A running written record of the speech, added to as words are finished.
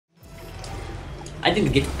I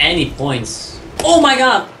didn't get any points. Oh my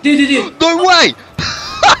god! Dude. No way!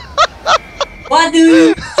 What do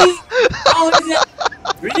you think? How is that?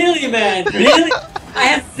 Really, man? Really? I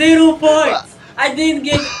have 0 points. I didn't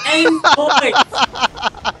get any points.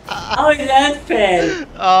 How is that fair?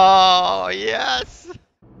 Oh, yes!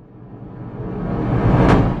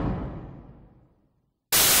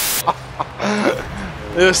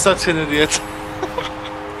 You're such an idiot.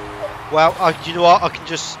 Well, you know what? I can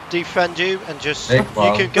just defend you and just you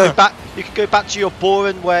Well. can go back. You can go back to your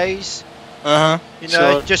boring ways. Uh huh. You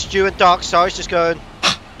know, Sure. just you and Dark Sides just going.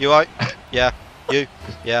 You right? Yeah. You.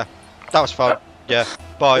 Yeah. That was fun. Yeah.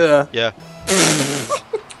 Bye. Yeah. Yeah.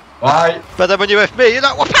 Bye. But then when you're with me, you're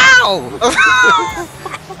like, pow!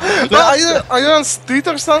 Are you on street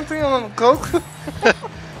or something on coke?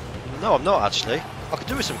 No, I'm not actually. I could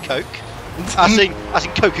do with some Coke. As in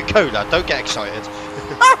Coca-Cola. Don't get excited.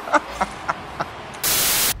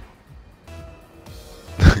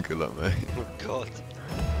 Good luck, mate. Oh God.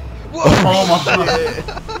 Oh my god.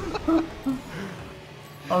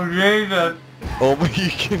 Oh Jesus. Oh my, you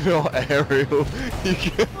cannot aerial. You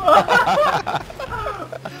can.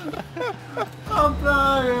 I'm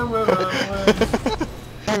flying with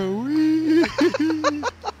a wing.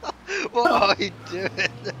 What are you doing?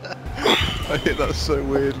 I hit that so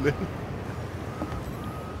weirdly.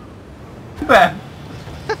 Ben.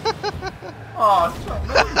 Oh, stop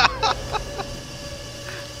me.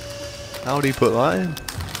 How do you put that in?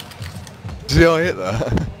 See how I hit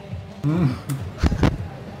that?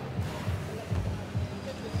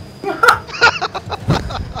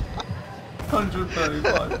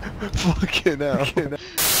 135. Fucking hell.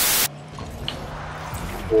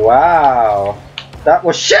 Wow, that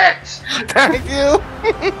was shit! Thank you.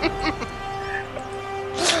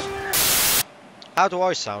 How do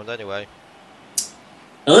I sound anyway?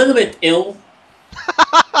 A little bit ill.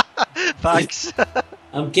 Thanks.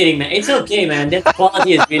 I'm kidding, man. It's okay, man. That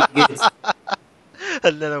quality is really good.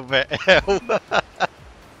 A little bit ill.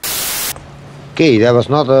 Okay, that was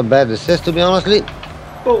not a bad assist, to be honestly.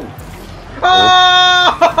 Boom.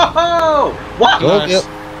 Oh! What? Told you.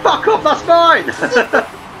 Fuck off, that's mine!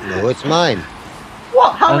 No, it's mine.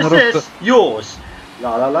 What? How is this yours?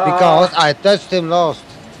 La la la. Because I touched him last.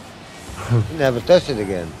 He never touched it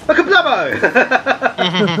again. Look at Blubbo!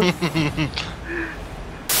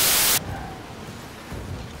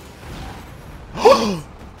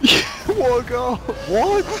 What a goal!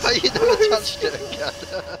 What? You never touched it again.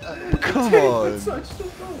 Come on!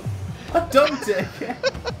 I dumped it again.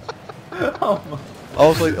 Oh my. I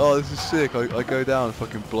was like, oh, this is sick. I go down and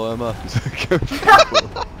fucking blow him up.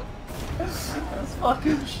 That's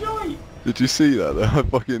fucking shite. Did you see that though? I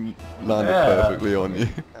fucking landed perfectly on you.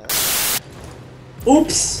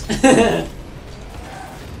 Oops!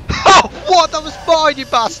 Oh, what? That was mine, you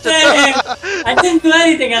bastard! Damn! I didn't do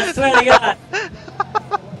anything, I swear to God.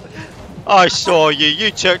 I saw you.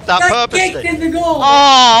 You took that I purposely. kicked in the goal!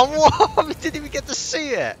 Oh, what? We didn't even get to see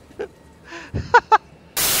it.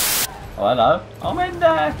 Oh, hello. I'm in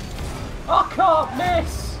there. I can't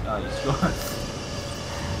miss. Oh, you scored.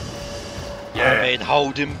 I've been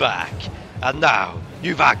holding back, and now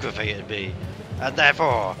you've aggravated me, and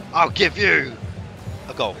therefore I'll give you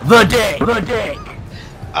a goal. The dick. The dick.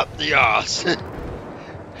 Up the arse.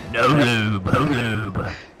 No lube. No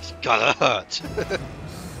lube. It's gonna hurt.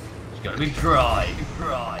 It's gonna be dry.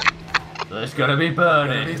 It's gonna be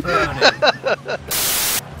burning.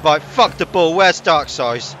 Right, fuck the ball. Where's Dark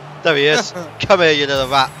Size? There he is. Come here, you little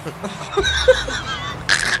rat.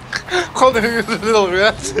 Call him a little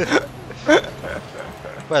rat.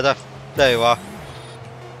 Where the? There you are.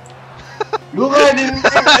 You ran in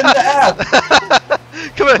the ass.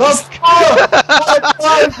 Come here. Let's go. 5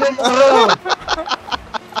 times in a row.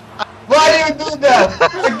 Why do you do that?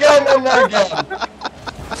 Again and again.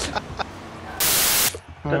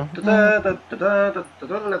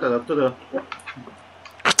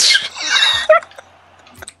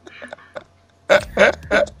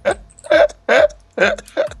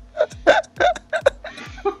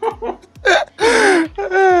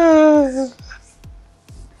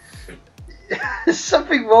 There's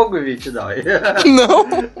something wrong with you tonight.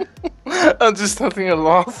 No, I'm just having a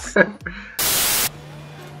laugh.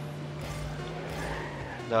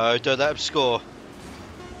 No, don't let him score.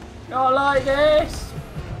 Not like this.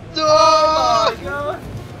 No! Oh my god.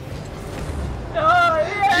 No,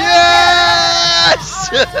 Yes!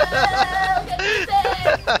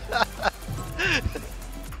 yeah!